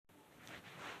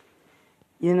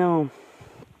You know,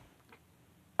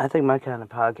 I think my kind of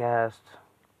podcast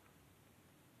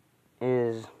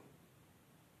is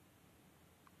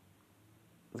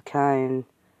the kind,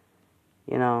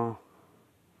 there's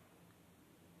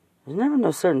never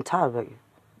no certain topic.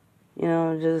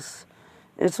 Just,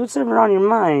 it's whatever on your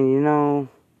mind,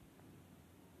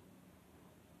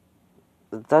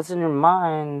 that's in your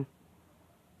mind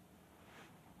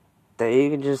that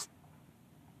you can just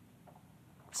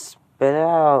spit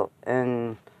out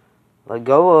and let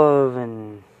go of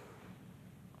and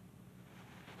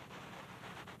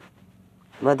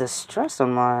let the stress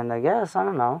unwind, I guess. I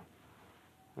don't know.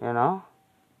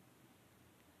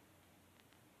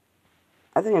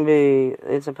 I think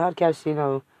it's a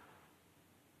podcast,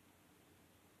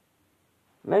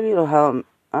 maybe it'll help.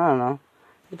 I don't know.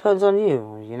 Depends on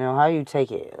you, how you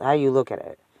take it, how you look at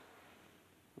it.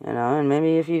 And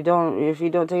maybe if you don't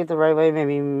take it the right way,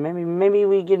 maybe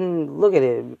we can look at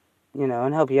it,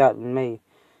 and help you out, and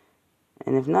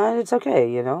if not, it's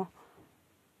okay,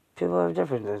 People have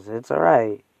differences. It's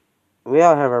alright. We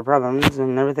all have our problems,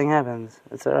 and everything happens.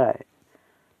 It's alright.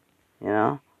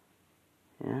 Yeah.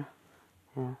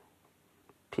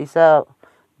 Peace out.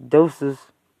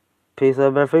 Doses. Peace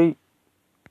out, my feet.